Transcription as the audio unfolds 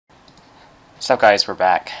So guys, we're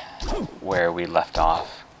back where we left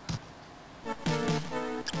off.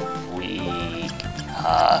 We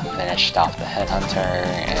finished off the Headhunter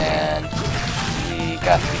and we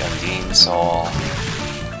got the Undine Soul,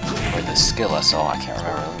 or the Skilla Soul, I can't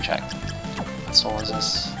remember, let me check. What soul is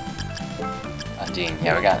this? Undine,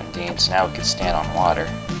 yeah, we got Undine, so now we can stand on water.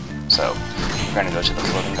 So, we're gonna go to the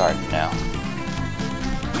floating garden now.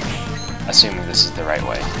 Assuming this is the right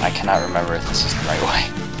way. I cannot remember if this is the right way.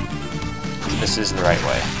 This is the right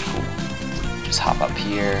way. Cool. Just hop up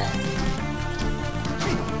here.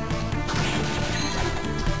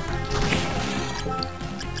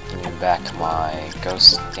 Give me back my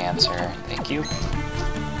ghost dancer. Thank you.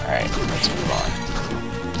 Alright, let's move on.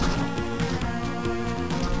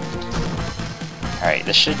 Alright,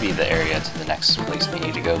 this should be the area to the next place we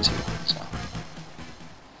need to go to. So,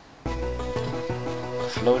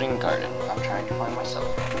 floating garden. I'm trying to find myself.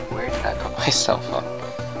 Where did I put my cell phone?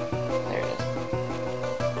 There it is.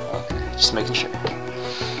 Okay, just making sure.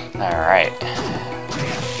 Alright.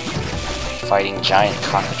 Fighting giant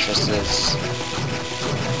cockatrices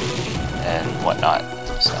and whatnot.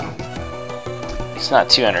 So it's not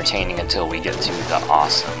too entertaining until we get to the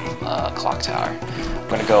awesome clock tower. I'm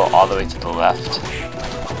gonna go all the way to the left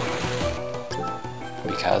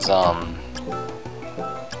because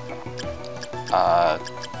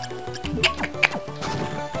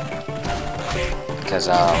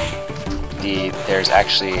there's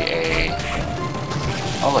actually a,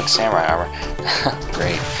 oh look, samurai armor.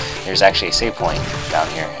 Great. There's actually a save point down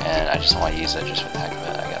here, and I just want to use it just for the heck of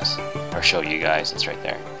it, I guess, or show you guys. It's right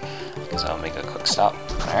there. So I'll make a quick stop.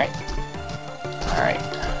 All right. All right.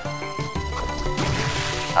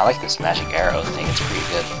 I like this magic arrow thing. It's pretty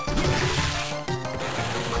good.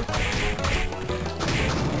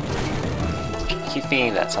 I keep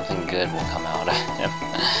thinking that something good will come out of him,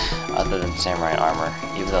 other than samurai armor,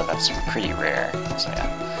 even though that's pretty rare. So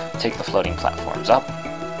yeah, take the floating platforms up.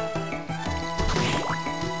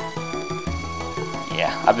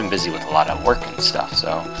 Yeah, I've been busy with a lot of work and stuff, so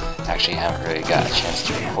I actually haven't really got a chance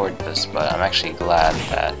to record this, but I'm actually glad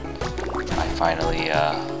that I finally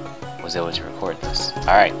was able to record this.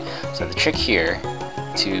 Alright, so the trick here,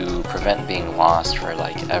 to prevent being lost for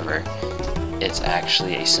like ever, it's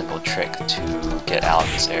actually a simple trick to get out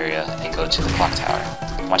of this area and go to the clock tower.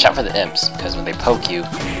 Watch out for the imps, because when they poke you,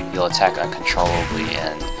 you'll attack uncontrollably,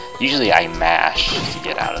 and usually I mash to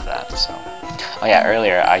get out of that, so. Oh yeah,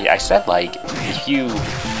 earlier I said like, if you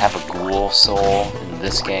have a ghoul soul in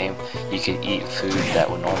this game, you could eat food that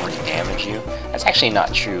would normally damage you. That's actually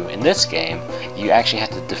not true. In this game, you actually have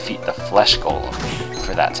to defeat the flesh golem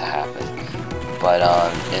for that to happen. But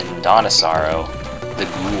in Donisaro, the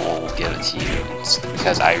ghoul will give it to you. It's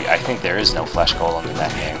because I think there is no flesh golem in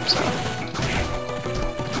that game, so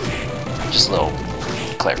just a little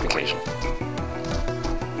clarification.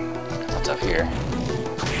 What's up here?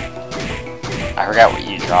 I forgot what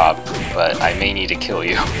you dropped, but I may need to kill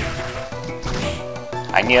you.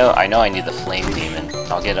 I know I need the flame demon.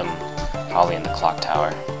 I'll get him probably in the clock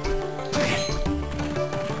tower.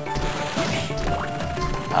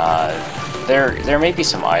 There may be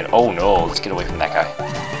some item. Oh no, let's get away from that guy.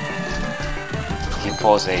 He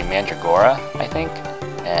pulls a Mandragora, I think,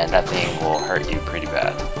 and that thing will hurt you pretty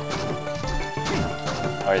bad.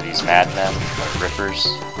 Or these madmen, or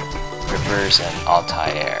rippers and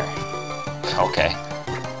Altair. Okay.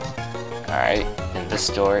 Alright, and this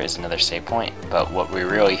door is another save point, but what we're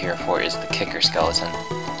really here for is the kicker skeleton.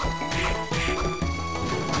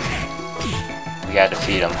 We gotta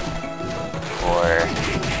defeat him for...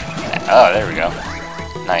 Oh, there we go.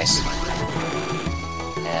 Nice.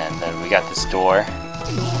 And then we got this door.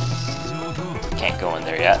 Can't go in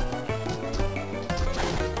there yet.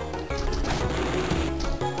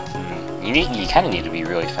 You kind of need to be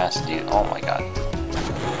really fast to do... Oh my god.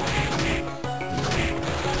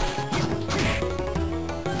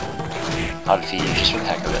 I'll defeat you just for the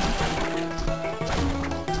heck of it.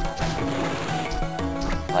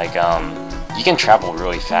 Like, you can travel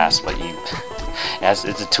really fast, but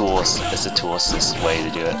it's a tool assist way to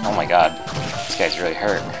do it. Oh my god, this guy's really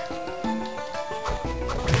hurt.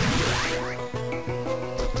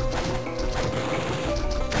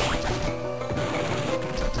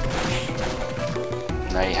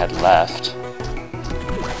 Now you head left.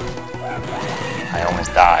 I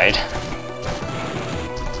almost died.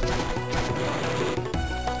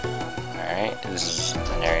 This is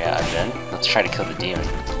an area I've been. Let's try to kill the demon.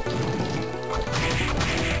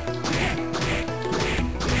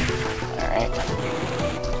 Alright.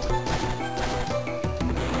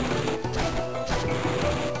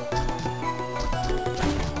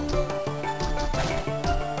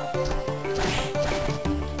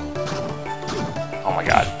 Oh my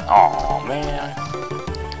god. Oh man.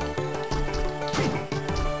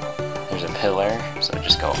 There's a pillar, so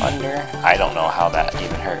just go under. I don't know how that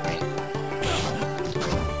even hurt me.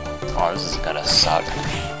 Oh, this is gonna suck.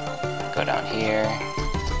 Go down here.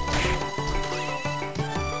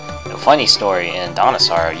 A funny story in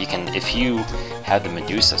Dinosaur, you can, if you have the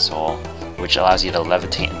Medusa Soul, which allows you to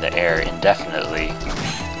levitate in the air indefinitely,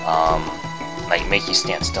 like make you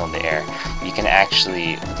stand still in the air, you can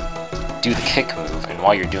actually do the kick move, and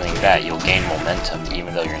while you're doing that, you'll gain momentum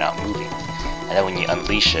even though you're not moving. And then when you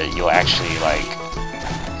unleash it, you'll actually, like,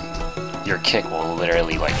 your kick will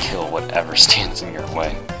literally, like, kill whatever stands in your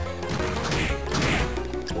way.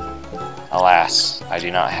 Alas, I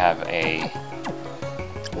do not have a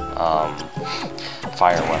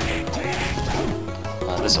fire weapon.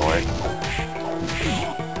 This will work.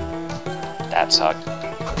 That sucked.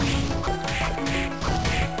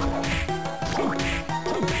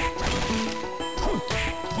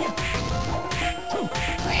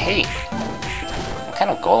 Hey! What kind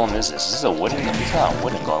of golem is this? Is this a wooden golem? It's not a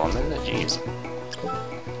wooden golem, is it? Jeez.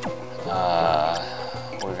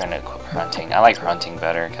 We're gonna equip hunting. I like hunting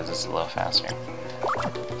better because it's a little faster.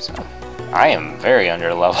 So, I am very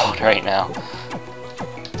under-leveled right now.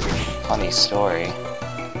 Funny story.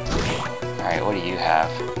 Alright, what do you have?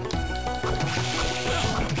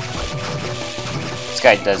 This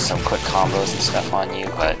guy does some quick combos and stuff on you,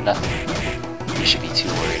 but nothing you should be too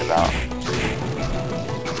worried about.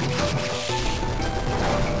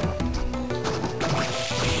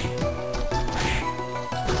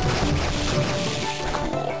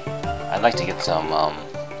 I'd like to get some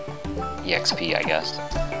EXP, I guess.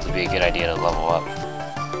 It'd be a good idea to level up.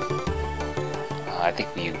 I think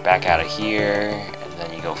you back out of here, and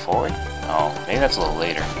then you go forward. Oh, maybe that's a little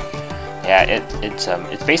later. Yeah, it's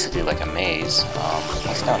basically like a maze.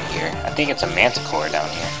 What's down here? I think it's a manticore down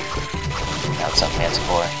here. Yeah, what's up,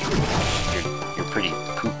 manticore? You're pretty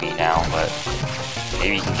poopy now, but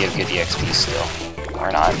maybe you can give good EXP still.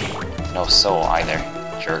 Or not. No soul either,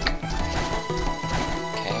 jerk.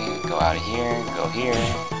 Go out of here, go here,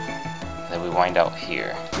 and then we wind out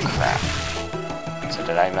here. Crap. So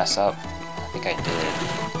did I mess up? I think I did.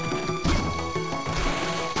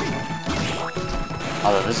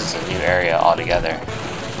 Although this is a new area altogether.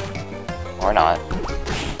 Or not.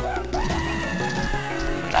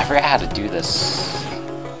 I forgot how to do this.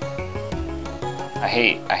 I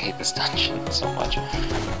hate this dungeon so much.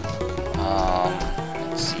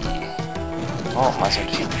 Let's see. Oh, might as well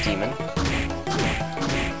defeat the demon.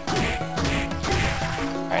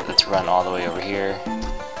 Alright, let's run all the way over here.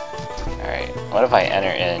 Alright, what if I enter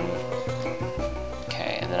in?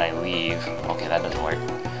 Okay, and then I leave. Okay, that doesn't work.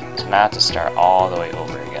 So now I have to start all the way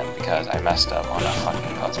over again because I messed up on a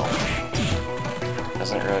fucking puzzle.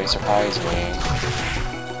 Doesn't really surprise me.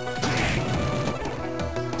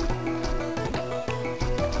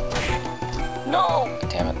 No!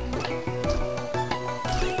 Damn it.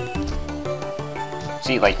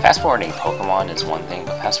 See, like, fast-forwarding Pokemon is one thing,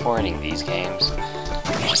 but fast-forwarding these games,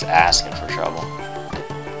 just asking for trouble.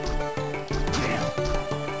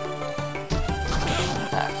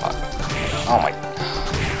 Ah, fuck. Oh my...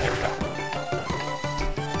 There we go.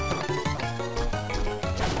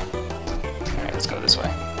 Alright, let's go this way.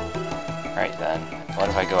 Alright then, what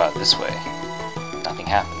if I go out this way? Nothing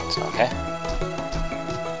happens, okay?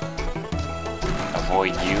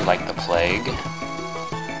 Avoid you like the plague.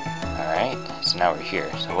 Alright, so now we're here.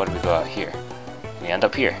 So what do we go out here? We end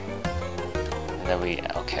up here. And then we...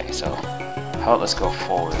 Okay, so... How about let's go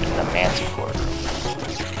forward in the Manticore.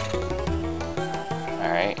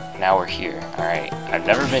 Alright, now we're here. Alright, I've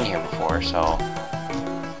never been here before, so...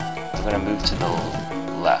 I'm gonna move to the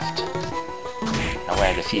left. I'm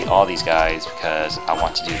gonna defeat all these guys because I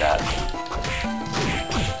want to do that.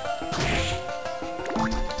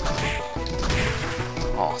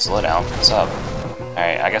 Oh, slow down. What's up?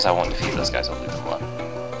 Alright, I guess I won't defeat those guys. I'll leave them alone.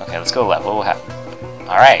 Okay, let's go left. What will happen?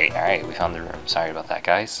 Alright, we found the room. Sorry about that,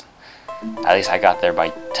 guys. At least I got there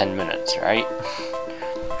by 10 minutes, right?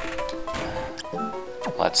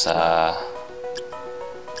 Let's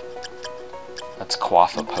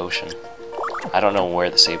quaff a potion. I don't know where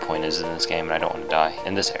the save point is in this game, and I don't want to die.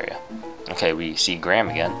 In this area. Okay, we see Graham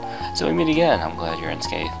again. So we meet again. I'm glad you're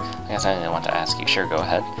unscathed. I guess I want to ask you. Sure, go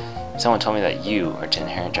ahead. Someone told me that you are to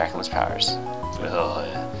inherit Dracula's powers. Ugh,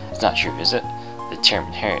 it's not true, is it? The term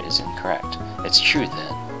inherit is incorrect. It's true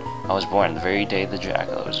then. I was born the very day the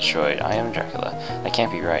Dracula was destroyed. I am Dracula. That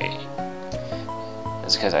can't be right.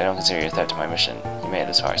 It's because I don't consider you a threat to my mission. You made it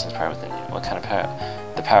this far since power within you. What kind of power?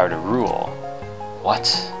 The power to rule. What?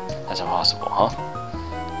 That's impossible, huh?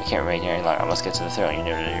 I can't remain here any longer. I must get to the throne. You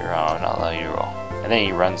never did your own. I'll allow you to roll. And then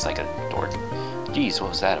he runs like a dork. Jeez, what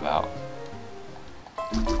was that about?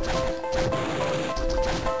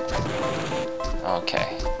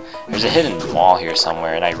 Okay. There's a hidden wall here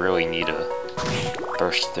somewhere, and I really need to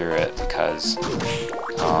burst through it because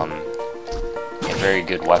a very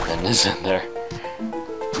good weapon is in there.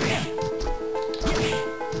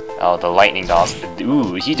 Oh, the lightning dolls.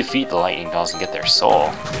 Ooh, he defeat the lightning dolls and get their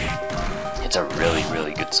soul. It's a really,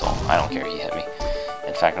 really good soul. I don't care, he hit me.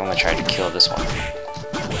 In fact, I'm gonna try to kill this one.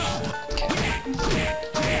 Okay.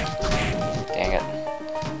 Dang it.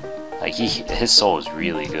 Like, his soul is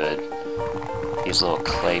really good. These little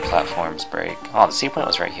clay platforms break. Oh, the save point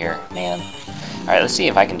was right here. Man. Alright, let's see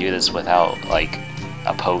if I can do this without, like,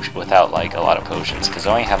 without, like, a lot of potions. Because I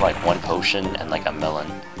only have, like, one potion and, like, a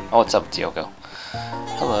melon. Oh, what's up, Yoko?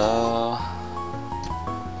 Hello.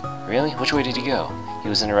 Really? Which way did he go? He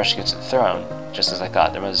was in a rush to get to the throne. Just as I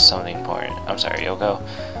thought, there was something important. I'm sorry, Yoko.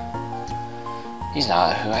 He's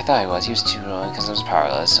not who I thought he was. He was too because I was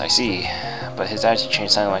powerless. I see. But his attitude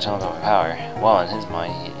changed suddenly when I told him about my power. Well, in his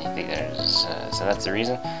mind, he thinks there's... so that's the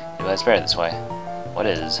reason? Well, it's better this way. What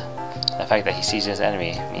is? The fact that he sees his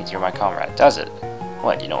enemy means you're my comrade. Does it?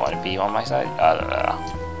 What, you don't want to be on my side?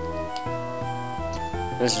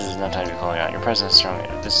 This is no time to be calling out. Your presence is strong.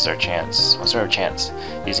 This is our chance. What sort of chance?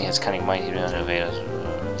 Using his cunning might, he did not evade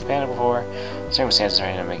us. Banned before. Circumstances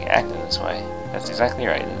are to make it act in this way. That's exactly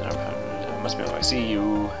right. It must be when I see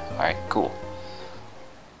you. Alright, cool.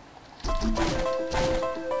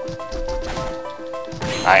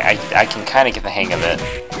 I can kind of get the hang of it.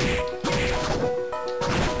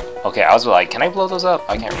 Okay, I was like, can I blow those up?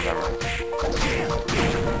 I can't remember.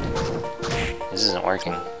 This isn't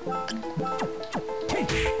working.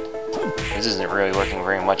 This isn't really working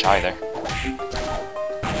very much either.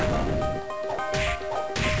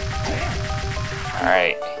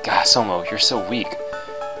 Alright. God, Somo, you're so weak.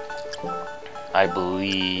 I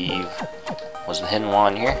believe... Was the hidden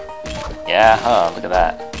wand here? Yeah, huh, look at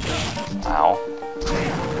that. Wow.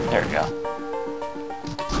 There we go.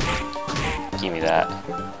 Give me that.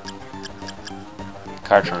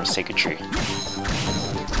 Card from Sacred Tree.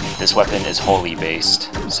 This weapon is holy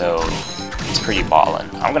based, so it's pretty ballin'.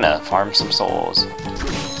 I'm gonna farm some souls.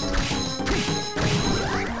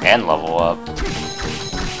 And level up.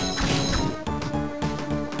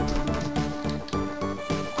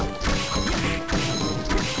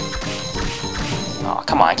 Oh,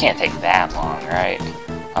 come on, I can't take that long, right?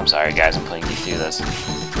 I'm sorry guys, I'm putting you through this.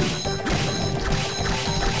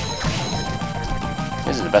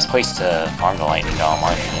 This is the best place to farm the lightning doll, in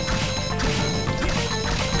my opinion.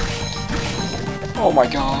 Oh my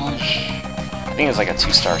gosh! I think it's like a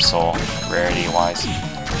 2-star soul, rarity-wise.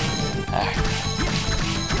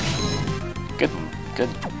 Good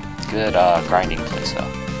grinding place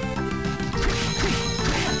though.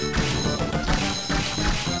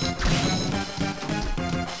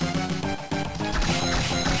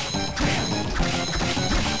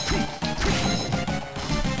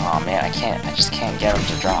 Oh man, I just can't get him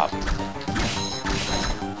to drop.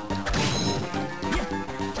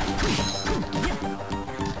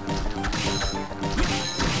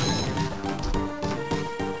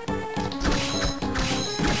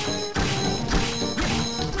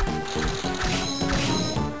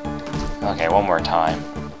 Okay, one more time.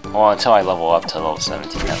 Well, until I level up to level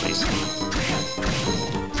 17 at least.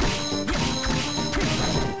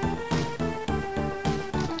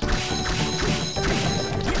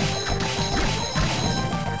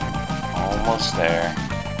 Almost there.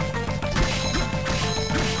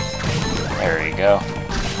 There you go.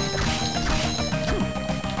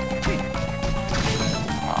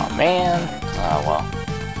 Aw, man. Oh, well.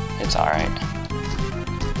 It's alright.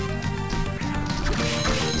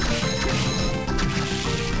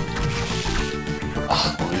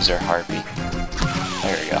 Ugh, loser harpy.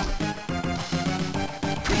 There we go.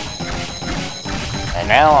 And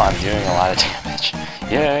now I'm doing a lot of damage.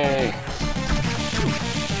 Yay!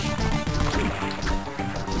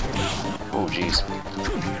 Oh, jeez.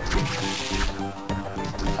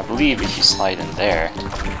 I believe if you slide in there,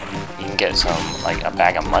 you can get some, like, a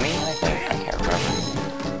bag of money, I think? I can't remember.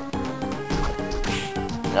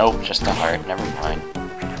 Nope, just a heart. Never mind.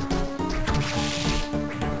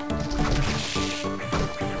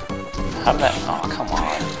 How did that... Oh, come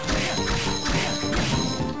on.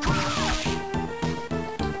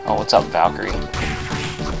 Oh, what's up, Valkyrie?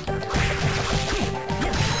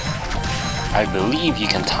 I believe you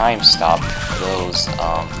can time stop those,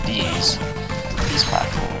 these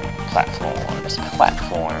platforms.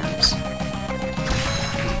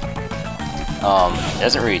 It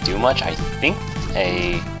doesn't really do much. I think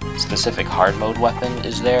a specific hard mode weapon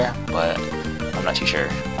is there, but I'm not too sure.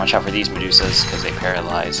 Watch out for these Medusas, because they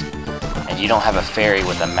paralyze. And you don't have a fairy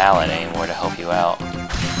with a mallet anymore to help you out.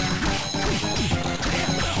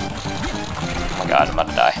 Oh my god, I'm about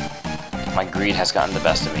to die. My greed has gotten the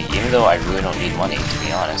best of me, even though I really don't need money, to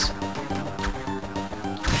be honest.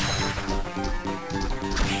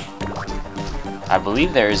 I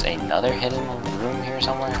believe there is another hidden room here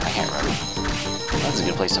somewhere. I can't remember. That's a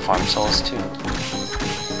good place to farm souls, too.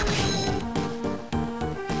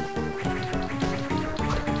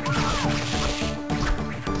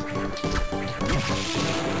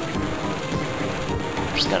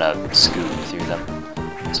 Gonna scoot through them.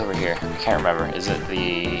 What's over here? I can't remember. Is it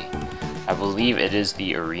the... I believe it is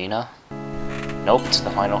the arena. Nope, it's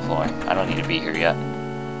the final floor. I don't need to be here yet.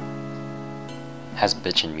 Has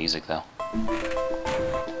bitchin' music though.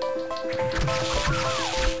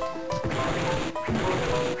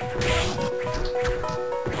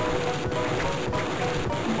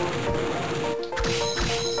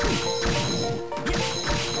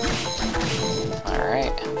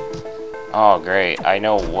 Alright. Oh great, I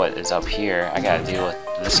know what is up here. I gotta deal with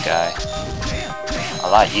this guy. A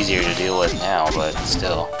lot easier to deal with now, but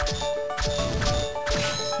still.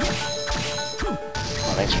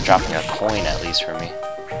 Well, thanks for dropping a coin at least for me.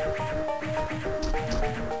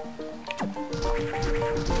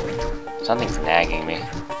 Something's nagging me.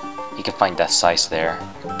 You can find Death's Scythe there.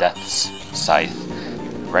 Death's Scythe.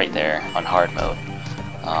 Right there on hard mode.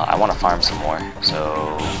 I want to farm some more,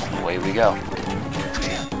 so away we go.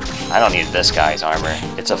 I don't need this guy's armor.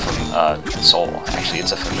 It's a soul. Actually,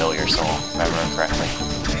 it's a familiar soul, if I remember correctly.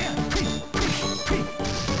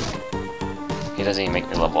 He doesn't even make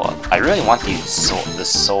me level up. I really want this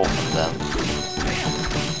soul from them.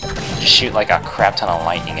 Just shoot like a crap ton of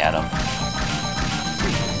lightning at him.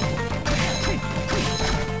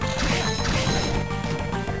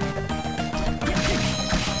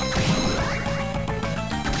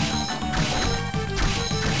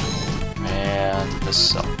 This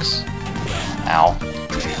sucks. Ow.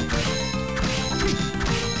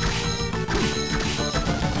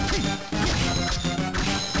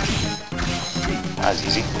 That was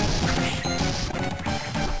easy.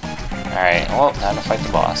 Alright, well, time to fight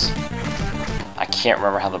the boss. I can't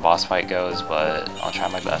remember how the boss fight goes, but I'll try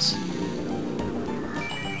my best.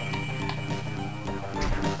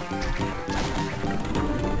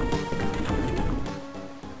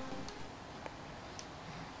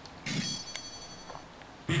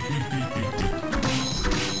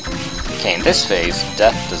 Okay, in this phase,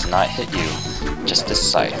 death does not hit you, just this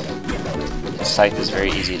scythe. This scythe is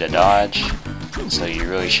very easy to dodge, so you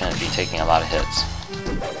really shouldn't be taking a lot of hits.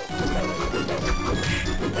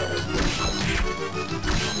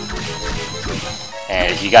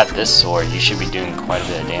 And if you got this sword, you should be doing quite a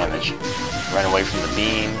bit of damage. Run away from the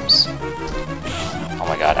beams. Oh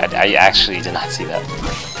my god, I actually did not see that.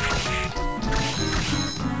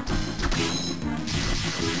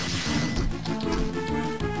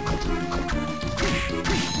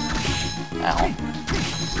 Ow.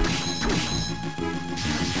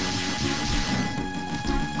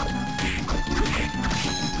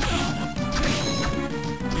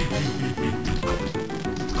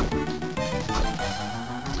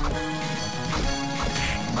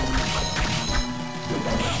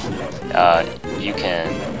 You can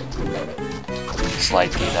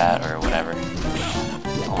slide through that or whatever.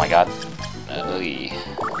 Oh my god. Oy.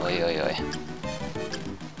 Oy, oy, oy.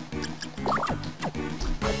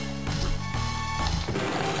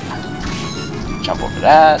 Jump over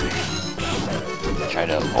that. Try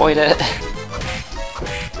to avoid it.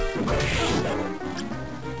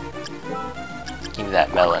 Give me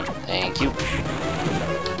that melon. Thank you.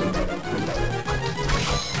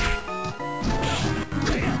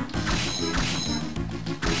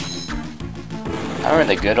 I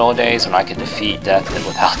remember the good old days when I could defeat death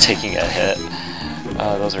without taking a hit.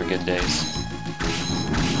 Those were good days.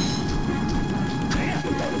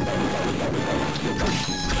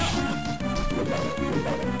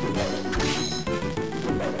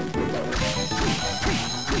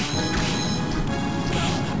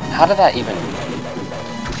 How did that even...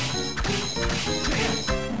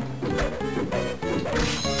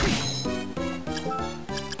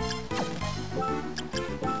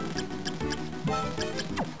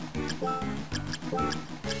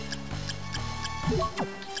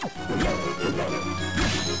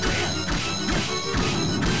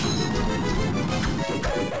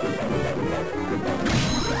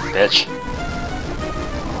 Bitch.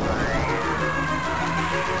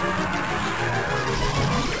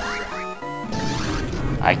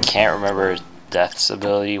 I can't remember Death's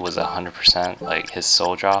ability was 100%, like his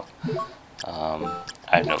soul drop. I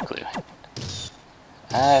have no clue.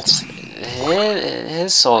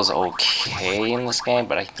 His soul is okay in this game,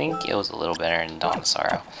 but I think it was a little better in Dawn of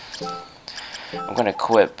Sorrow. I'm gonna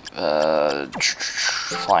equip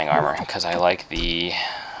flying armor because I like the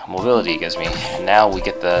mobility it gives me. And now we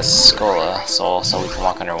get the Skola soul, so we can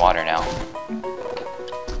walk underwater now.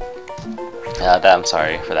 I'm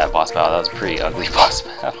sorry for that boss battle. That was a pretty ugly boss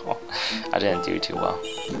battle. I didn't do too well.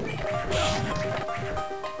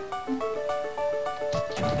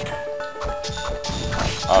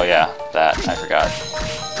 Oh yeah, that I forgot.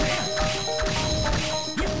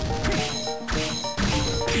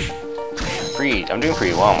 I'm doing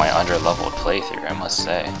pretty well on my under-leveled playthrough, I must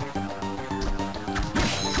say.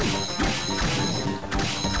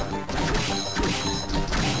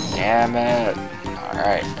 Damn it!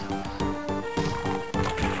 Alright.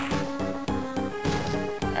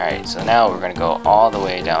 Alright, so now we're gonna go all the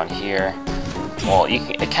way down here. Well,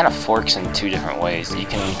 it kind of forks in two different ways. You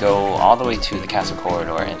can go all the way to the castle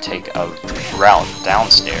corridor and take a route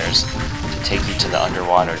downstairs to take you to the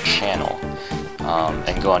underwater channel.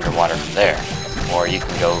 And go underwater from there. Or you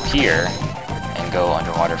can go here and go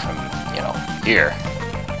underwater from, you know, here.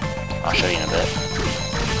 I'll show you in a bit.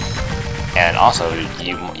 And also,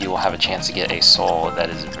 you will have a chance to get a soul that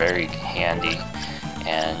is very handy,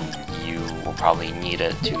 and you will probably need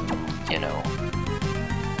it to, you know,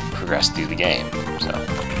 progress through the game. So.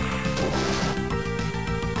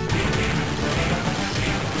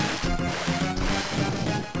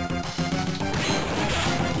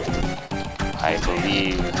 I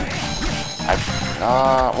believe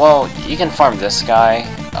well, you can farm this guy.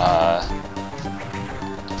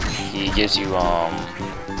 He gives you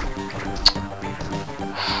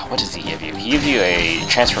what does he give you? He gives you a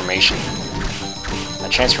transformation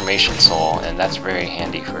soul, and that's very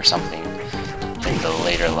handy for something in the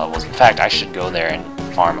later levels. In fact, I should go there and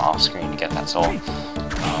farm off screen to get that soul.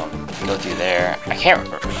 Go through there. I can't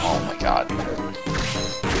remember. Oh my god.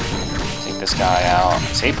 Take this guy out.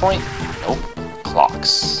 Save point? Nope.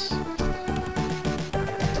 Clocks.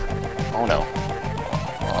 Oh no.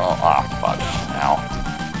 Oh, ah, fuck. Ow.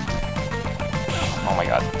 Oh my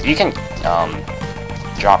god. You can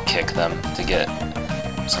drop kick them to get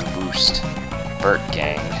some boost. Burt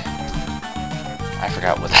Gang. I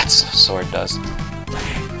forgot what that sword does.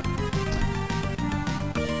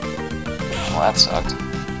 Well, that sucked.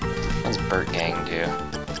 What does Burt Gang do?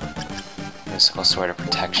 Mystical Sword of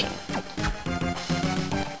Protection.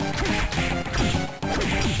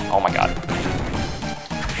 Oh my god.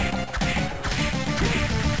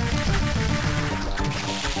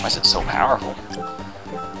 Why is it so powerful?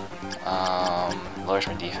 Lowers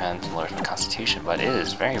my defense, lowers my constitution, but it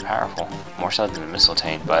is very powerful. More so than the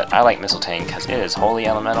Mistletoe, but I like Mistletoe because it is wholly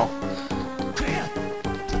elemental.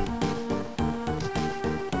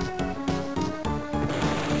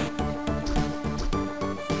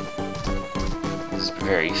 This is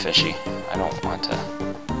very fishy. I don't want to...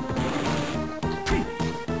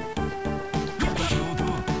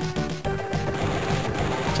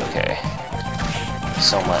 It's okay.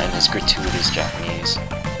 Soma and his gratuitous Japanese.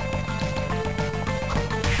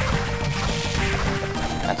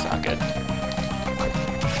 That's not good.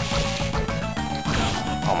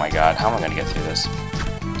 Oh my god, how am I gonna get through this?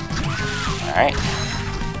 Alright.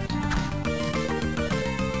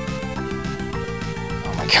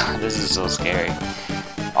 Oh my god, this is so scary.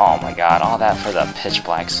 Oh my god, all that for the pitch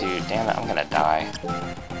black suit. Damn it, I'm gonna die.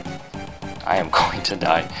 I am going to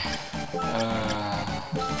die.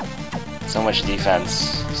 So much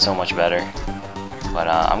defense, so much better. But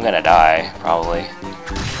I'm gonna die, probably.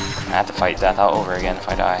 I have to fight death all over again if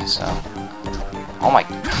I die, so... Oh my...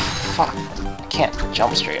 Fuck. I can't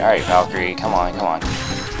jump straight. Alright, Valkyrie, come on, come on.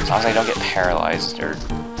 As long as I don't get paralyzed or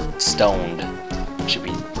stoned, I should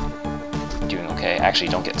be doing okay.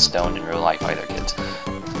 Actually, don't get stoned in real life either, kids.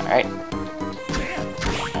 Alright.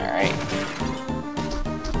 Alright.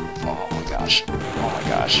 Oh my gosh. Oh my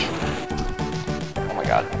gosh. Oh my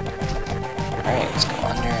god. Alright, let's go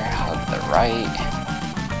under, hug the right.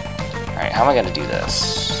 Alright, how am I gonna do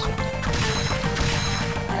this?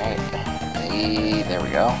 There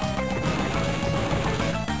we go.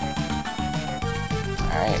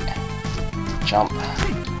 Alright. Jump.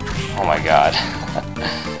 Oh my god.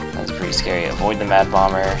 That's pretty scary. Avoid the Mad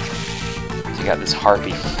Bomber. You got this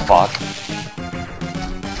harpy fuck.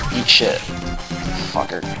 Eat shit.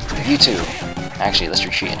 Fucker. You too. Actually, let's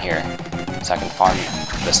retreat in here. So I can farm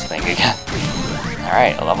this thing again.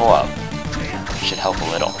 Alright, level up. Should help a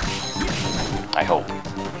little. I hope.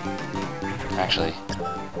 Actually,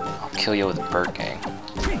 I'll kill you with a Burt Gang.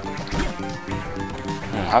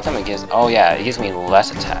 How come it gives... Oh yeah, it gives me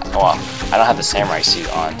less attack. Oh, well, I don't have the samurai suit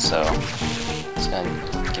on, so it's gonna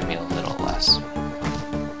give me a little less.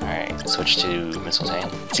 switch to Mistletoe.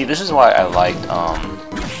 See, this is why I liked,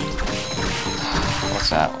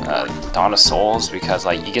 what's that? Dawn of Souls, because,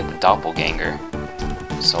 like, you get the doppelganger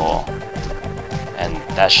soul. And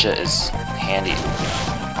that shit is handy.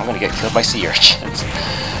 I'm gonna get killed by sea urchins.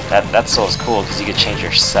 That soul is cool, because you can change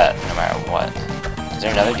your set no matter what. Is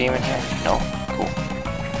there another demon here? No? Cool.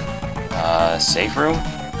 Safe room?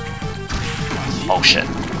 Oh shit.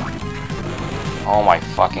 Oh my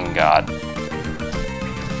fucking god.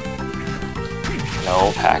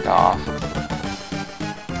 No, pack off.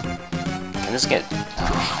 Can this get...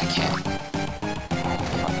 Oh, I can't. Oh my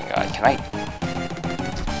fucking god. Can I...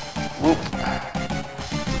 Whoop.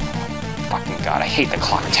 Fucking god, I hate the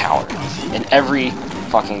clock tower. In every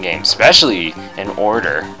fucking game. Especially in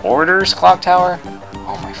Order. Order's clock tower?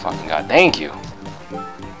 Oh my fucking god. Thank you.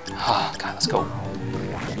 Oh god, let's go.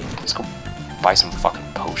 Let's go buy some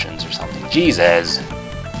fucking potions or something. Jesus!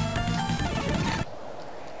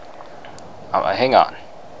 Hang on.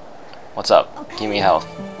 What's up? Okay. Give me health.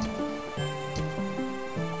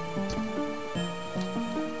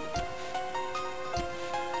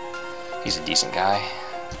 He's a decent guy.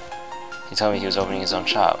 He told me he was opening his own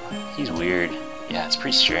shop. He's weird. Yeah, it's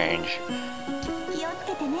pretty strange.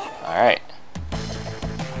 Alright.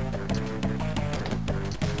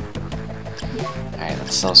 Alright,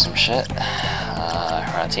 let's sell some shit.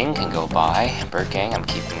 Rating can go by. Bird Gang, I'm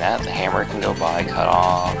keeping that. The hammer can go by. Cut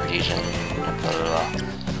off. Radiation. Blah, blah,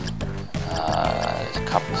 blah.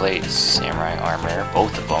 Copper plates. Samurai armor.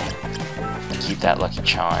 Both of them. Keep that lucky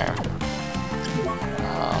charm.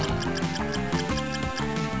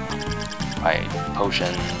 Buy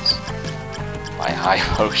potions. Buy high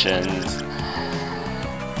potions.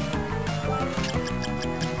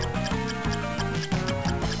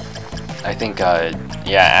 I think,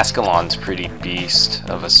 yeah, Ascalon's pretty beast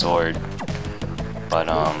of a sword, but,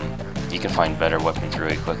 you can find better weapons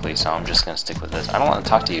really quickly, so I'm just gonna stick with this. I don't want to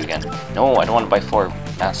talk to you again. No, I don't want to buy 4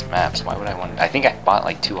 maps. Why would I want to? I think I bought,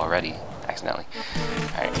 like, 2 already, accidentally.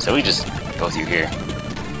 Alright, so we just go through here.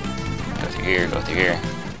 Go through here, go through here.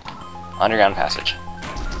 Underground passage.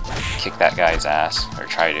 Kick that guy's ass, or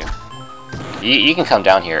try to. You can come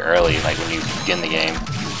down here early, like, when you begin the game,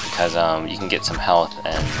 because, you can get some health,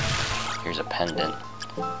 and here's a pendant.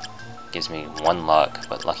 Gives me 1 luck,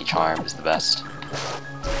 but Lucky Charm is the best.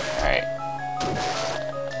 Alright.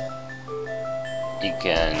 You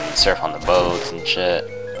can surf on the boats and shit.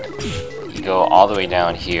 You go all the way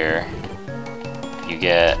down here. You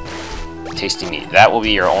get tasty meat. That will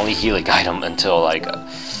be your only healing item until, like,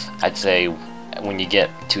 I'd say when you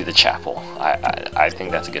get to the chapel. I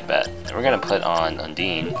think that's a good bet. And we're gonna put on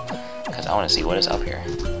Undine, because I want to see what is up here.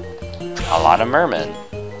 A lot of mermen.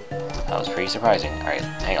 That was pretty surprising. Alright,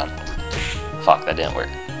 hang on. Fuck, that didn't work.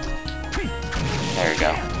 There we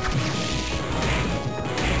go.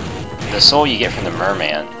 The soul you get from the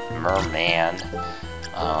merman,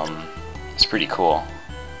 it's pretty cool.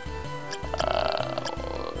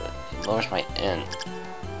 Lowers my int.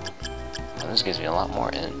 Well, this gives me a lot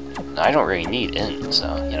more int. I don't really need int,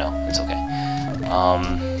 so, you know, it's okay.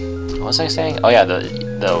 What was I saying? Oh yeah,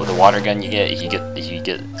 the water gun you get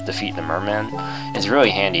defeat the merman is really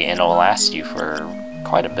handy, and it'll last you for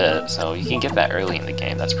quite a bit, so you can get that early in the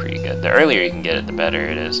game. That's pretty good. The earlier you can get it, the better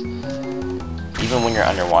it is. Even when you're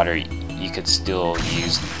underwater, you could still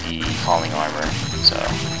use the falling armor, so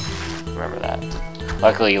remember that.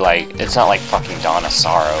 Luckily, like, it's not like fucking Dawn of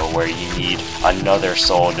Sorrow where you need another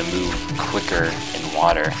soul to move quicker in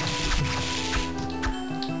water.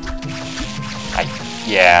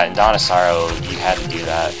 Yeah, in Dawn of Sorrow, you had to do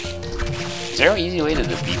that. Is there an easy way to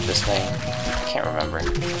beat this thing? I can't remember.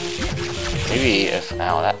 Maybe if...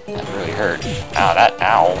 Ow, that really hurt. Ow,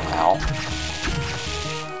 ow.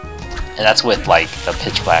 And that's with, like, the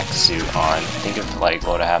pitch black suit on. Think of, like,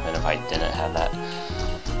 what would happen if I didn't have that.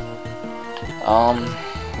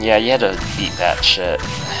 Yeah, you had to beat that shit.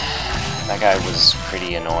 That guy was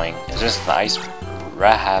pretty annoying. It's just the ice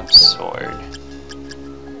Rahab sword.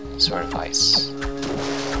 Sword of ice.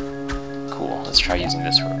 Cool, let's try using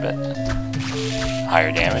this for a bit.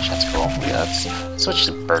 Higher damage, that's cool. Yeah, let's switch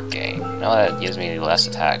to Bird Gang. No, that gives me less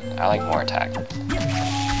attack. I like more attack.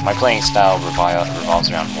 My playing style revolves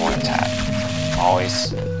around more attack.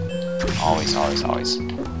 Always.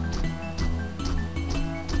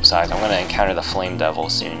 Besides, I'm gonna encounter the Flame Devil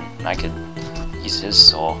soon, and I could use his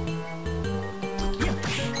soul.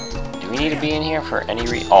 Do we need to be in here for any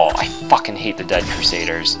reason? Oh, I fucking hate the Dead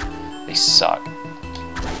Crusaders. They suck.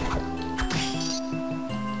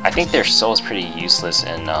 I think their soul is pretty useless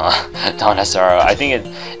in Dawn of Sorrow. I think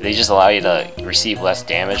they just allow you to receive less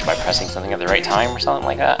damage by pressing something at the right time or something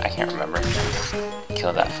like that. I can't remember.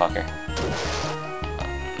 Kill that fucker.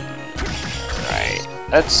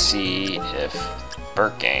 let's see if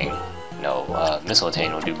Missile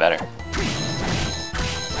Attain will do better.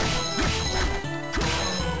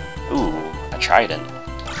 Ooh, a Trident.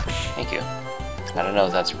 Thank you. I don't know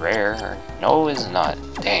if that's rare or... No, it's not.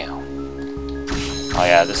 Damn. Oh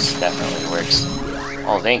yeah, this definitely works.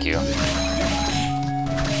 Oh, thank you.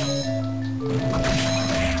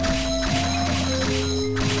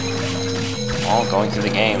 Well, going through the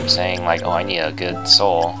game saying like, oh, I need a good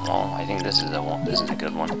soul. Well, I think this is a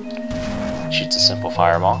good one. Shoots a simple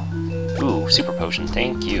fireball. Ooh, super potion.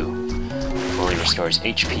 Thank you. Fully restores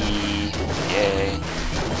HP. Yay.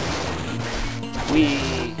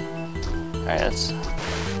 Whee. All right, let's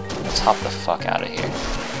hop the fuck out of here.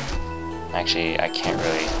 Actually, I can't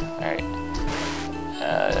really. All right.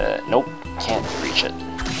 Nope, can't reach it.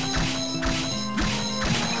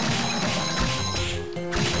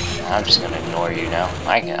 I'm just gonna ignore you now.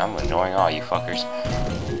 I'm ignoring all you fuckers.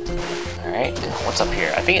 Alright, what's up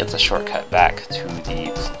here? I think it's a shortcut back to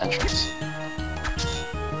the entrance.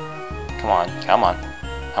 Come on, come on,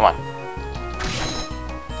 come on.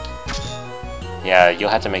 Yeah, you'll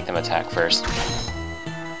have to make them attack first.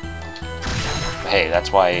 But hey,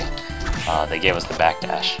 that's why they gave us the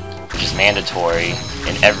backdash, which is mandatory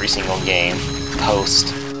in every single game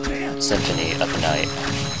post Symphony of the Night.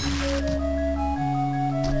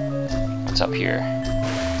 What's up here?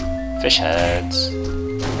 Fish heads.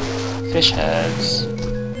 Fish heads.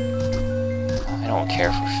 I don't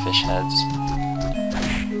care for fish heads.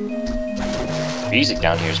 The music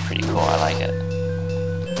down here is pretty cool. I like it.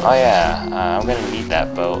 Oh yeah, I'm gonna need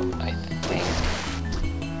that boat, I think.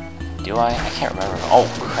 Do I? I can't remember. Oh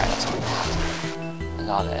crap, that's a lot. Look at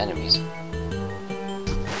all the enemies.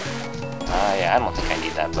 Yeah, I don't think I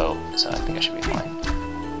need that boat, so I think I should be fine.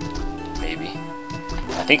 Maybe.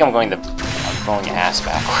 I think I'm going ass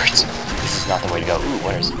backwards. This is not the way to go. Ooh,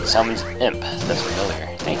 what is it? Summons Imp. That's familiar.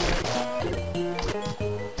 Thank you.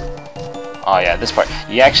 Oh yeah, this part.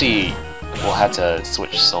 You actually will have to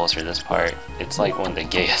switch souls for this part. It's like one of the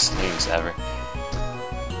gayest things ever.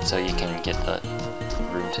 So you can get the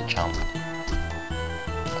room to jump.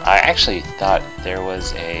 I actually thought there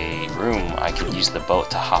was a room I could use the boat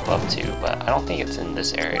to hop up to, but I don't think it's in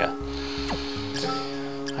this area.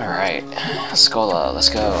 Alright, Scola, let's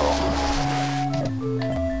go.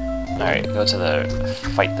 Alright, go to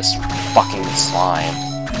fight this fucking slime.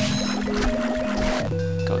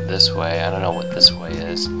 Go this way, I don't know what this way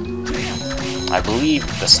is. I believe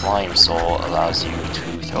the slime soul allows you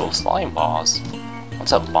to throw slime balls.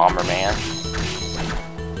 What's up, Bomberman?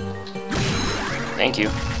 Thank you.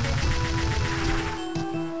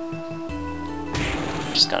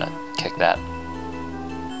 I'm just gonna kick that.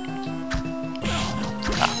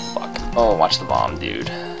 Oh, watch the bomb, dude.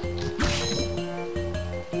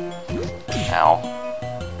 Ow.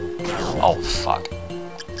 Oh, fuck.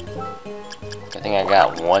 I think I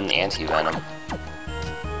got one anti-venom.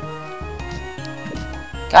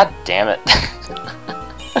 God damn it.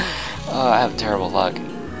 Oh, I have terrible luck.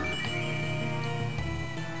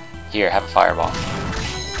 Here, have a fireball.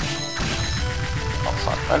 Oh,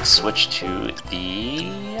 fuck. Let's switch to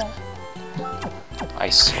the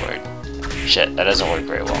ice sword. Shit, that doesn't work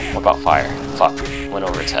very well. What about fire? Fuck, went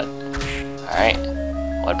over its head. Alright,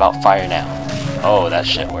 what about fire now? Oh, that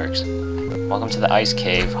shit works. Welcome to the ice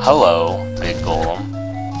cave. Hello, big golem.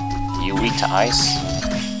 You weak to ice?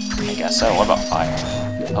 I guess so. What about fire?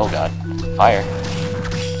 Oh god, fire.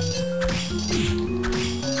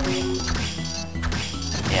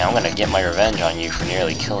 Yeah, I'm gonna get my revenge on you for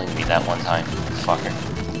nearly killing me that one time, fucker.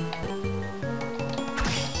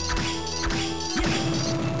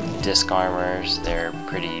 Disc armors, they're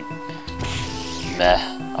pretty meh,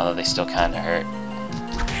 although they still kinda hurt.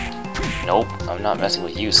 Nope, I'm not messing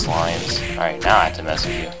with you, slimes. Alright, now I have to mess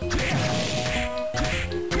with you.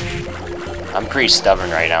 I'm pretty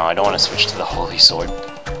stubborn right now, I don't want to switch to the holy sword.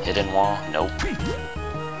 Hidden wall? Nope.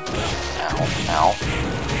 Ow, ow.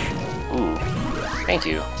 Ooh, thank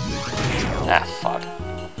you. Ah, fuck.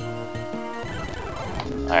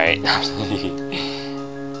 Alright.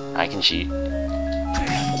 I can cheat.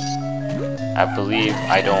 I believe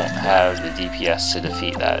I don't have the DPS to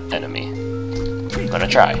defeat that enemy. I'm gonna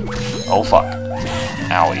try. Oh fuck.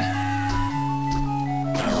 Owie.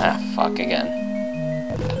 Ah, fuck again.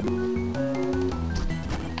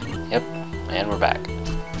 Yep, and we're back.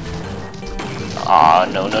 Ah,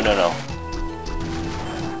 no, no, no, no.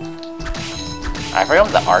 I forgot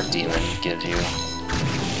what the Arc Demon gives you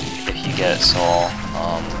if you get Soul.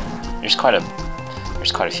 There's quite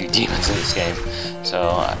a few demons in this game,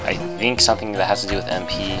 so I think something that has to do with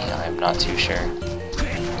MP. I'm not too sure.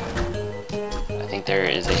 I think there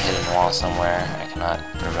is a hidden wall somewhere. I cannot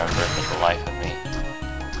remember for the life of me.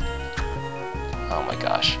 Oh my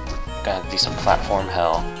gosh. Gotta do some platform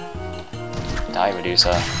hell. Die,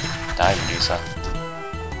 Medusa. Die, Medusa.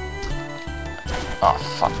 Oh,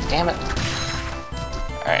 fuck. Damn it.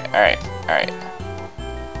 Alright, alright, alright.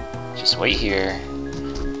 Just wait here.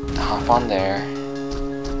 Hop on there.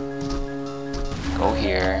 Go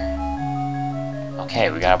here.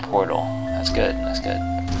 Okay, we got a portal. That's good, that's good.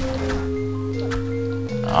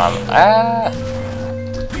 I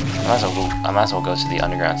might as well go to the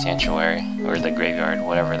underground sanctuary, or the graveyard,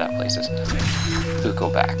 whatever that place is. Ooh, go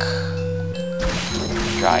back.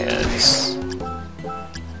 Dryads.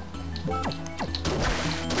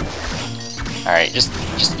 Alright, just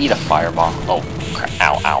eat a fireball. Oh, crap.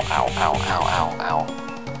 Ow, ow, ow, ow, ow, ow, ow.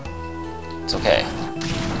 It's okay.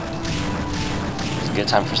 It's a good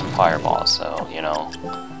time for some fireballs, so, you know.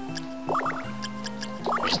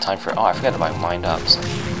 There's time for... Oh, I forgot to buy mind-ups.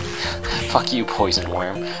 Fuck you, poison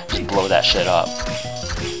worm. Just blow that shit up.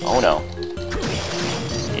 Oh no.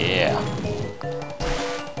 Yeah.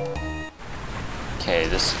 Okay,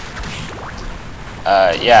 this...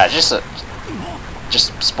 yeah, just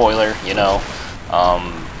spoiler, you know.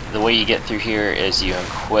 The way you get through here is you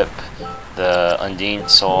equip the Undine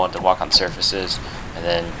Soul to walk on surfaces, and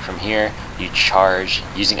then from here you charge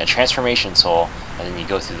using a transformation soul, and then you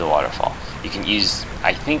go through the waterfall. You can use,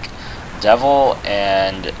 I think, Devil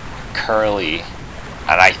and Curly,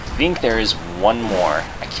 and I think there is one more.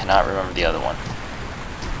 I cannot remember the other one.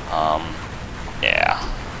 Yeah.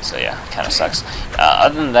 So yeah, kind of sucks.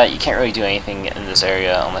 Other than that, you can't really do anything in this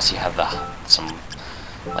area unless you have some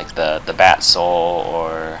like the Bat Soul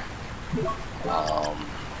or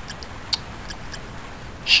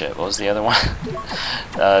shit. What was the other one?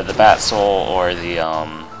 The Bat Soul or the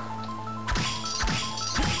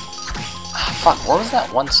fuck. What was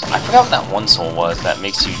that one soul? I forgot what that one soul was that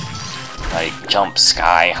makes you like jump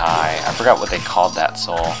sky high. I forgot what they called that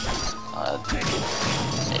soul.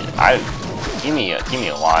 Give me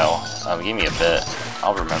a while. Give me a bit.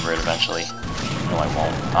 I'll remember it eventually. No, I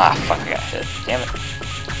won't. Ah, fuck! I got hit. Damn it.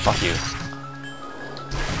 Fuck you.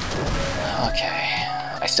 Okay.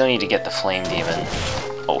 I still need to get the flame demon.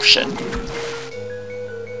 Oh shit.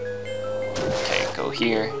 Okay, go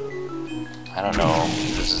here. I don't know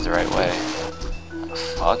if this is the right way.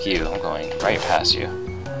 Fuck you. I'm going right past you.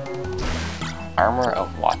 Armor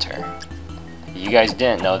of water. You guys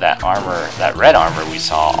didn't know that armor, that red armor we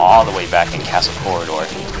saw all the way back in Castle Corridor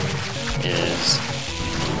is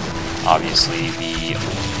obviously the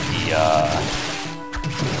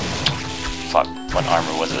fuck, what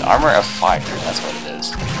armor was it? Armor of fire, that's what it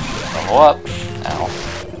is. Level up. Ow.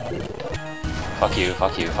 Fuck you,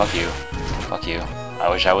 fuck you, fuck you, fuck you. I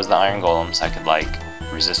wish I was the Iron Golem so I could, like,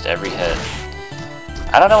 resist every hit.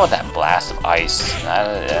 I don't know what that blast of ice,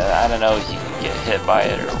 I don't know if you can get hit by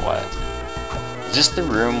it or what. Is this the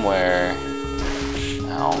room where...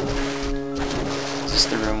 Ow. Is this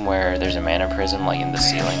the room where there's a mana prism, like, in the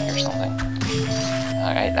ceiling or something?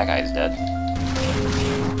 Alright, that guy's dead.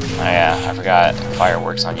 Oh yeah, I forgot. Fire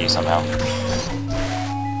works on you somehow.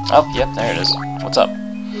 Oh, yep, there it is. What's up?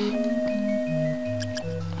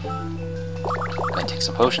 Gonna take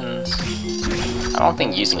some potions. I don't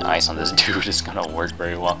think using ice on this dude is gonna work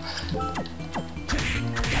very well.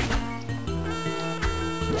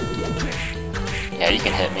 Yeah, you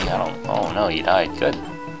can hit me. I don't... Oh no, you died. Good.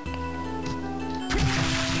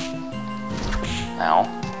 Ow.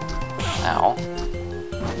 Ow.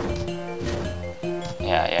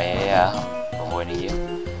 Yeah. Avoiding you.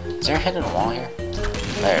 Is there a hidden wall here?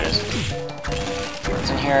 There it is. What's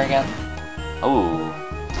in here again? Ooh.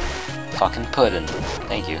 Fucking pudding.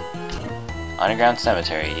 Thank you. Underground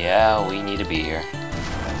cemetery. Yeah, we need to be here.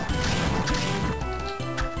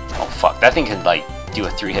 Oh fuck. That thing could, like, do a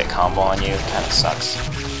 3-hit combo on you. Kinda sucks.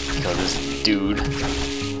 Kill this dude.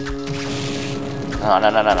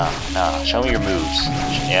 No. Show me your moves.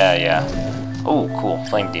 Yeah. Oh, cool.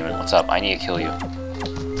 Flame Demon, what's up? I need to kill you.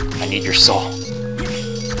 I need your soul.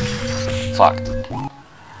 Fuck.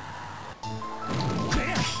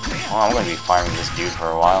 Well, I'm gonna be farming this dude for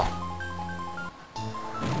a while.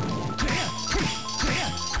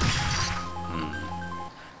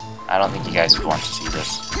 I don't think you guys would want to see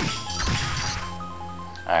this.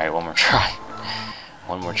 Alright, one more try.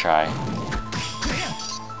 One more try.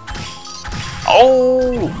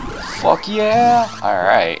 Oh! Fuck yeah!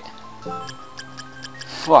 Alright.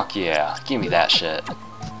 Fuck yeah. Give me that shit.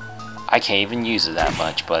 I can't even use it that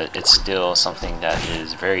much, but it's still something that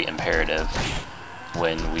is very imperative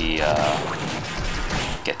when we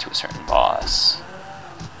get to a certain boss.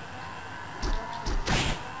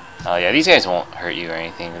 Oh yeah, these guys won't hurt you or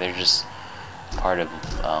anything. They're just part of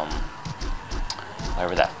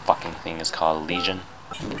whatever that fucking thing is called, Legion.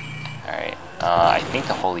 Alright, I think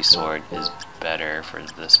the Holy Sword is better for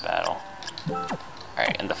this battle.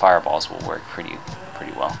 Alright, and the fireballs will work pretty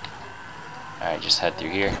well. Alright, just head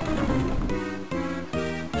through here.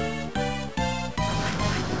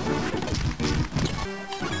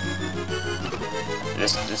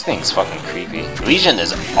 This thing's fucking creepy. Legion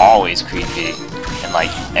is always creepy in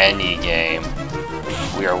like any game.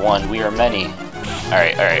 We are one, we are many.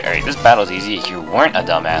 Alright. This battle's easy if you weren't a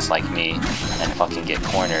dumbass like me and fucking get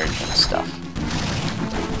cornered and stuff.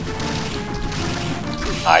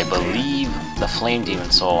 I believe the Flame Demon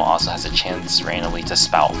Soul also has a chance randomly to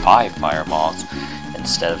spout 5 fireballs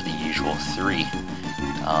instead of the usual 3.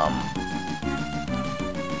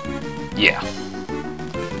 Yeah.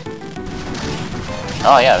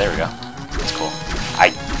 Oh yeah, there we go. That's cool.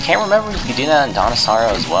 I can't remember if you could do that in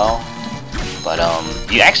Donasaro as well, but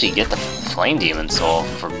you actually get the Flame Demon Soul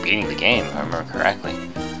for beating the game, if I remember correctly.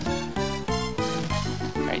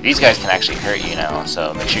 Alright, these guys can actually hurt you now,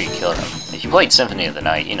 so make sure you kill them. If you played Symphony of the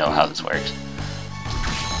Night, you know how this works.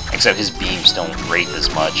 Except his beams don't rate as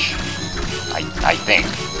much, I think.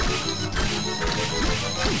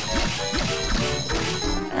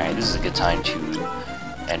 Alright, this is a good time to...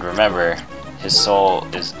 And remember, his soul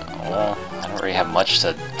is... Well, I don't really have much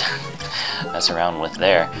to mess around with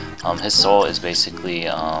there. His soul is basically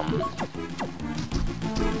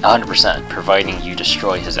 100%, providing you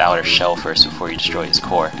destroy his outer shell first before you destroy his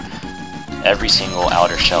core. Every single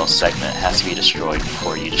outer shell segment has to be destroyed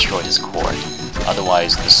before you destroy his core.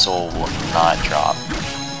 Otherwise, the soul will not drop.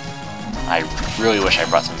 I really wish I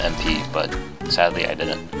brought some MP, but sadly I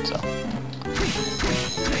didn't, so...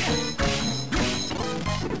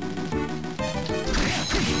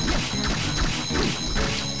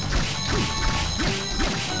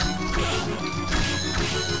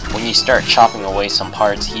 When you start chopping away some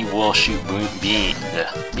parts, he will shoot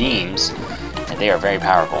beams, and they are very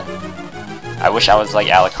powerful. I wish I was like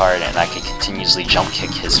Alucard and I could continuously jump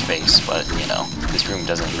kick his face, but you know, this room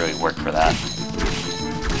doesn't really work for that.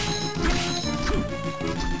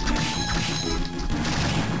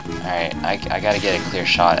 Alright, I gotta get a clear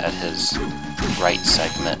shot at his right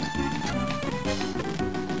segment.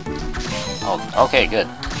 Oh, okay, good.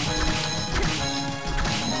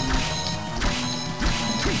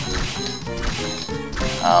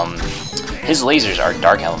 His lasers are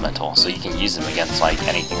dark elemental, so you can use them against like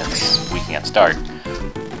anything that's weak against dark,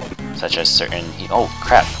 such as certain. Oh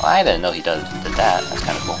crap! I didn't know he did that. That's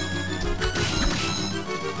kind of cool.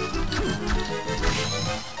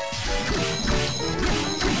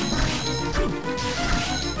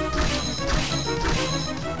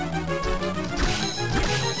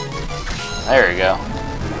 There we go.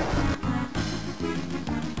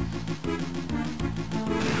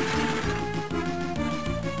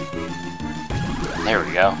 There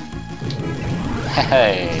we go.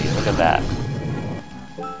 Hey, look at that.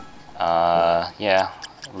 Yeah,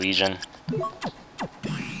 Legion.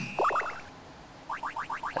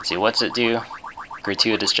 Let's see, what's it do?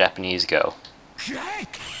 Gratuitous Japanese go.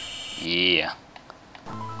 Yeah.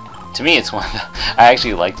 To me, it's one of the, I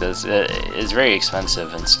actually like this. It's very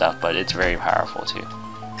expensive and stuff, but it's very powerful too.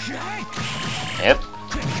 Yep.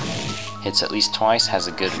 Hits at least twice, has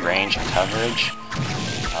a good range and coverage.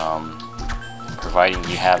 Providing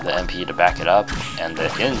you have the MP to back it up, and the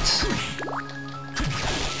hint,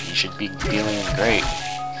 you should be feeling great.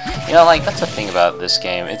 You know, like, that's the thing about this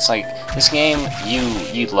game. It's like, this game,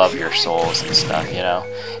 you love your souls and stuff, you know?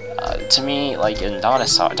 To me, like, in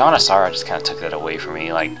Donasaro just kind of took that away from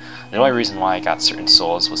me. Like, the only reason why I got certain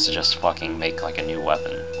souls was to just fucking make, like, a new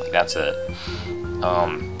weapon. Like, that's it.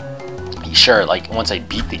 Sure, like, once I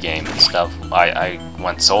beat the game and stuff, I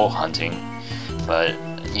went soul hunting, but...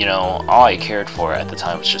 You know, all I cared for at the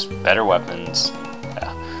time was just better weapons.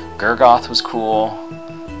 Yeah. Gurgoth was cool.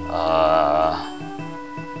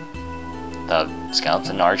 The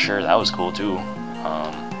Skeleton Archer, that was cool too.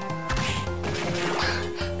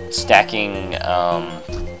 Stacking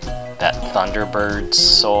that Thunderbird's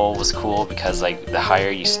soul was cool because like the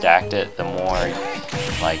higher you stacked it, the more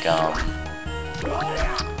like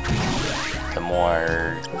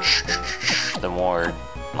the more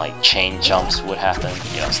like chain jumps would happen,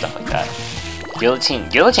 you know, stuff like that.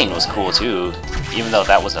 Guillotine was cool too, even though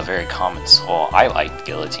that was a very common soul. I liked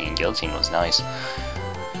Guillotine. Guillotine was nice.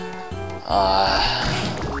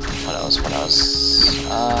 What else?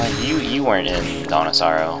 You weren't in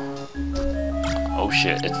Donasaro. Oh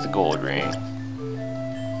shit, it's the gold ring.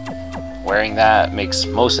 Wearing that makes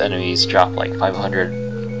most enemies drop like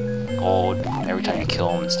 500 gold every time you kill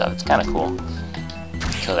them and stuff. It's kind of cool.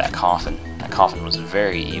 Kill that coffin. That coffin was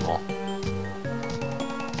very evil.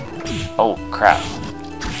 Oh crap.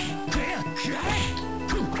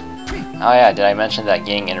 Oh yeah, did I mention that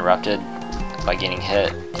getting interrupted by getting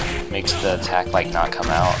hit makes the attack like not come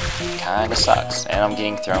out? Kinda sucks. And I'm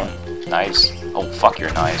getting thrown knives. Oh fuck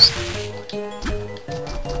your knives.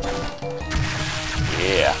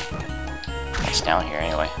 Yeah. What's down here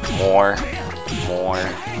anyway? More.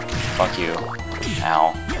 Fuck you.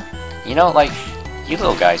 Ow. You know, like, you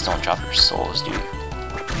little guys don't drop your souls, do you?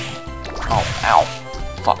 Oh, ow.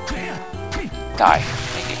 Fuck. Die.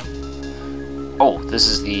 Thank you. Oh, this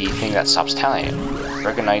is the thing that stops time.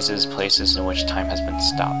 Recognizes places in which time has been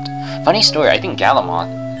stopped. Funny story, I think Galamoth...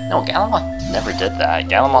 No, Galamoth never did that.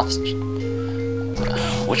 Galamoth's...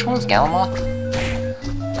 which one was Galamoth?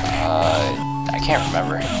 I can't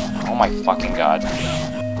remember. Oh my fucking god.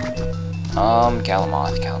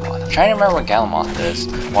 Galamoth. I'm trying to remember what Galamoth is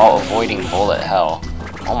while avoiding bullet hell.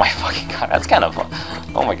 Oh my fucking god, that's kind of...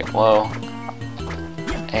 Oh my god, whoa.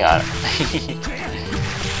 Hang on.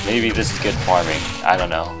 Maybe this is good farming. I don't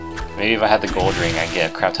know. Maybe if I had the gold ring, I'd get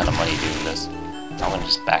a crap ton of money doing this. I'm gonna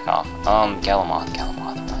just back off. Galamoth,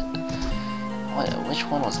 what? Which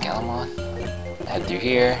one was Galamoth? Head through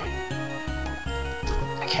here.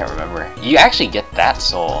 I can't remember. You actually get that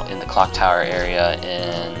soul in the clock tower area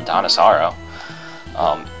in Donisaro.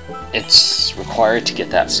 It's required to get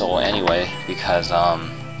that soul anyway, because,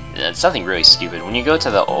 it's something really stupid. When you go to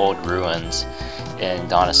the old ruins in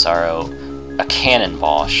Donisaro, a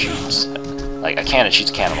cannonball shoots. Like, a cannon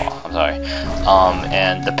shoots a cannonball, I'm sorry.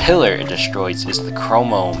 And the pillar it destroys is the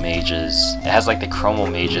Chromo Mage's. It has, like, the Chromo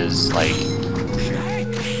Mage's, like,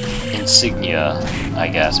 insignia, I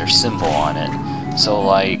guess, or symbol on it. So,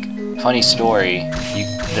 like, funny story,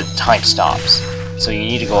 the time stops. So you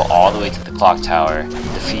need to go all the way to the clock tower,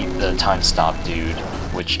 defeat the time stop dude,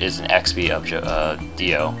 which is an XP of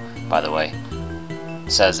Dio, by the way.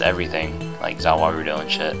 Says everything, like Zawarudo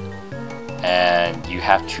and shit. And you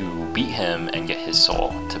have to beat him and get his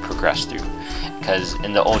soul to progress through. Because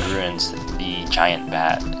in the old ruins, the giant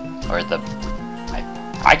bat, or the...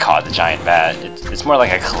 I call it the giant bat. It's more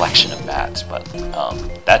like a collection of bats, but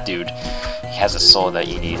that dude, he has a soul that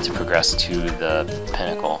you need to progress to the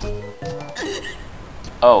pinnacle.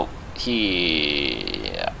 Oh,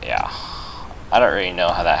 yeah. I don't really know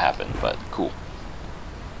how that happened, but cool.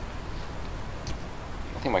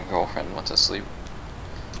 I think my girlfriend went to sleep.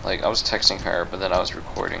 Like, I was texting her, but then I was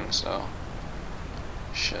recording, so...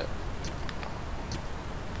 Shit.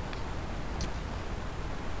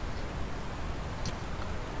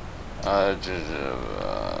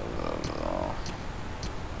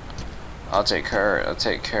 I'll take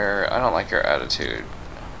care. I don't like your attitude.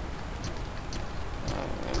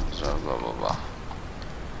 Blah, blah, blah.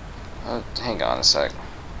 Hang on a sec.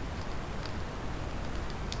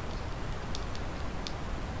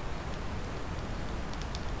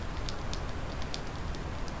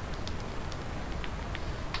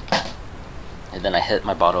 And then I hit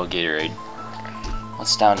my bottle of Gatorade.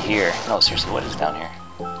 What's down here? No, seriously, what is down here?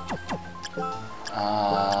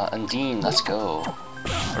 Undine, let's go.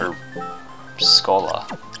 Or Scola.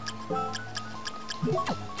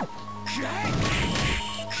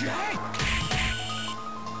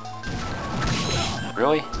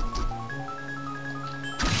 Really?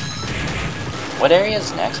 What area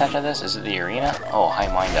is next after this? Is it the arena? Oh, high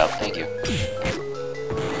mind up, thank you.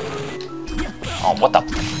 Oh, what the?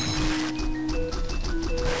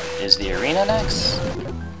 Is the arena next?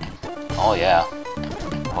 Oh yeah.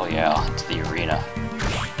 Oh yeah, it's the arena.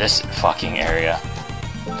 This fucking area.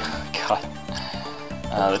 God.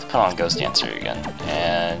 Let's put on Ghost Dancer again.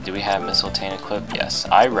 And do we have Mistletoe equipped? Yes.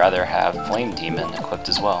 I'd rather have Flame Demon equipped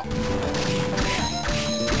as well.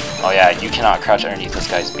 Oh yeah, you cannot crouch underneath this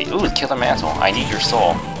guy's beat. Ooh, Killer Mantle. I need your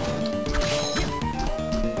soul.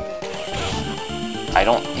 I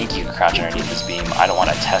don't think you can crouch underneath this beam. I don't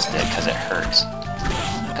want to test it because it hurts.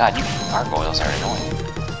 God, you gargoyles are annoying.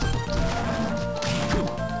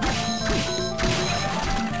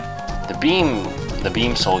 The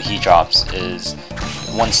beam soul he drops is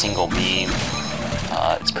one single beam.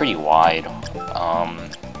 It's pretty wide.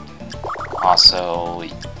 Also,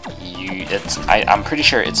 I'm pretty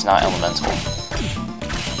sure it's not elemental.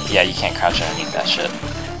 Yeah, you can't crouch underneath that shit.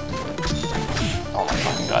 Oh my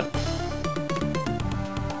fucking god.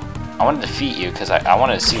 I want to defeat you because I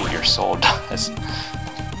wanted to see what your soul does.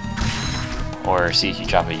 Or see if you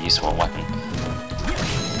drop a useful weapon.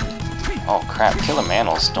 Oh crap, Killer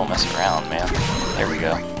Mantles don't mess around, man. There we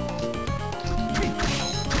go.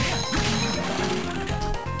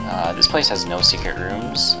 This place has no secret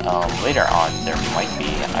rooms. Later on, there might be.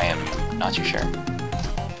 I am not too sure.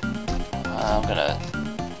 I'm gonna...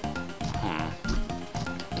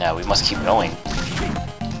 No, we must keep going.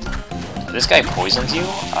 This guy poisons you,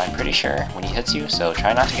 I'm pretty sure, when he hits you, so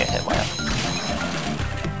try not to get hit by him.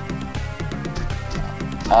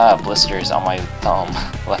 Ah, blisters on my thumb.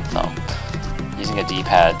 Left thumb. Using a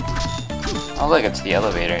D-pad. Oh look, it's the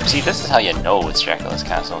elevator. See, this is how you know it's Dracula's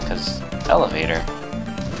castle, because elevator.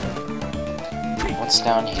 What's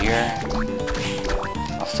down here?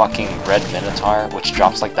 A fucking red minotaur, which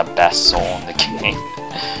drops like the best soul in the game.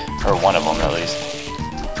 Or one of them at least.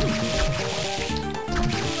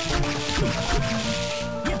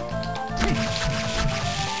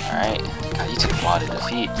 Alright. God, you took a lot to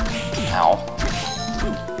defeat. Ow.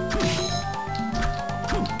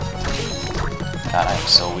 God, I am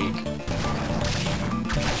so weak.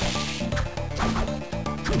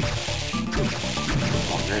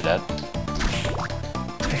 Oh, you're dead.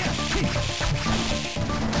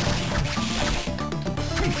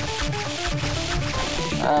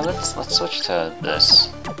 Let's switch to this.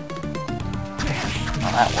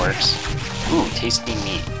 Oh, that works. Ooh, tasty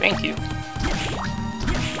meat. Thank you.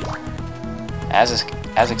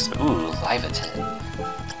 Ooh, Livatin.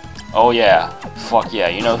 Oh yeah. Fuck yeah.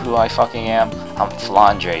 You know who I fucking am? I'm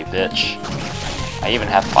Flandre, bitch. I even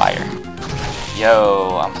have fire.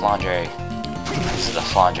 Yo, I'm Flandre. This is the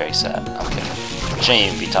Flandre set. I'm kidding. I shouldn't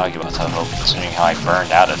even be talking about Toho, considering how I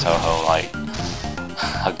burned out of Toho like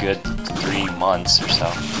a good 3 months or so.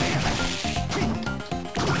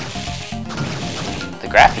 The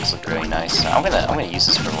graphics look really nice. So I'm gonna use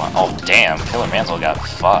this for a while. Oh damn, Killer Mantle got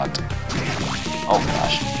fucked. Oh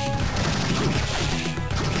gosh.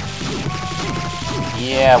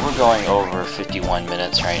 Yeah, we're going over 51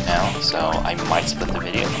 minutes right now, so I might split the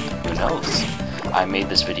video. Who knows? I made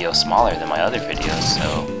this video smaller than my other videos,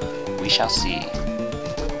 so we shall see.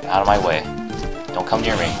 Out of my way. Don't come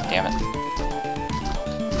near me, damn it.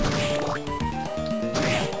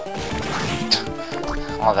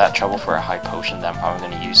 All that trouble for a high potion that I'm probably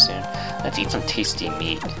going to use soon. Let's eat some tasty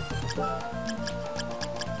meat.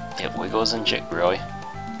 It wiggles and jig, really.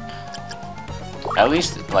 At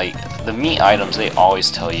least, like, the meat items, they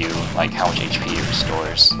always tell you, like, how much HP it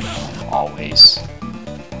restores. Always.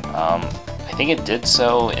 I think it did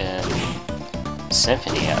so in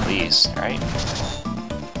Symphony, at least, right?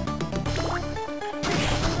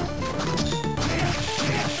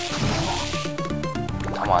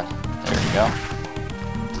 Come on. There we go.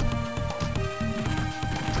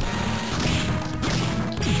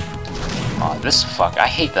 Oh, this fuck. I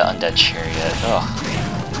hate the undead chariot. Ugh.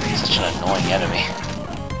 Such an annoying enemy.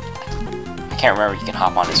 I can't remember if you can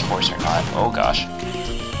hop on his horse or not. Oh gosh.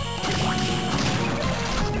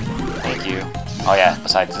 Thank you. Oh yeah,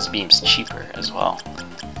 besides this beam's cheaper as well.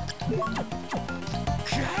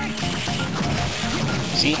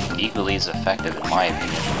 See? Equally as effective in my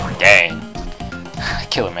opinion. Dang.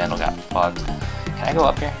 Killer Mantle got fucked. Can I go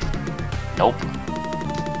up here? Nope.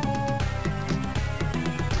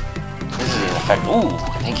 This is an effect. Ooh,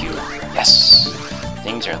 thank you. Yes.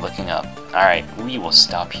 Things are looking up. Alright, we will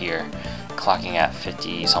stop here. Clocking at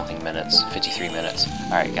 50-something minutes. 53 minutes.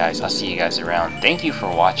 Alright guys, I'll see you guys around. Thank you for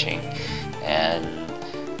watching. And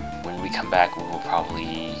when we come back, we will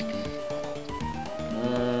probably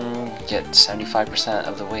get 75%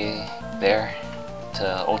 of the way there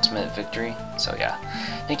to ultimate victory. So yeah,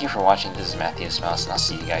 thank you for watching. This is Matthews Mouse, and I'll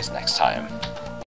see you guys next time.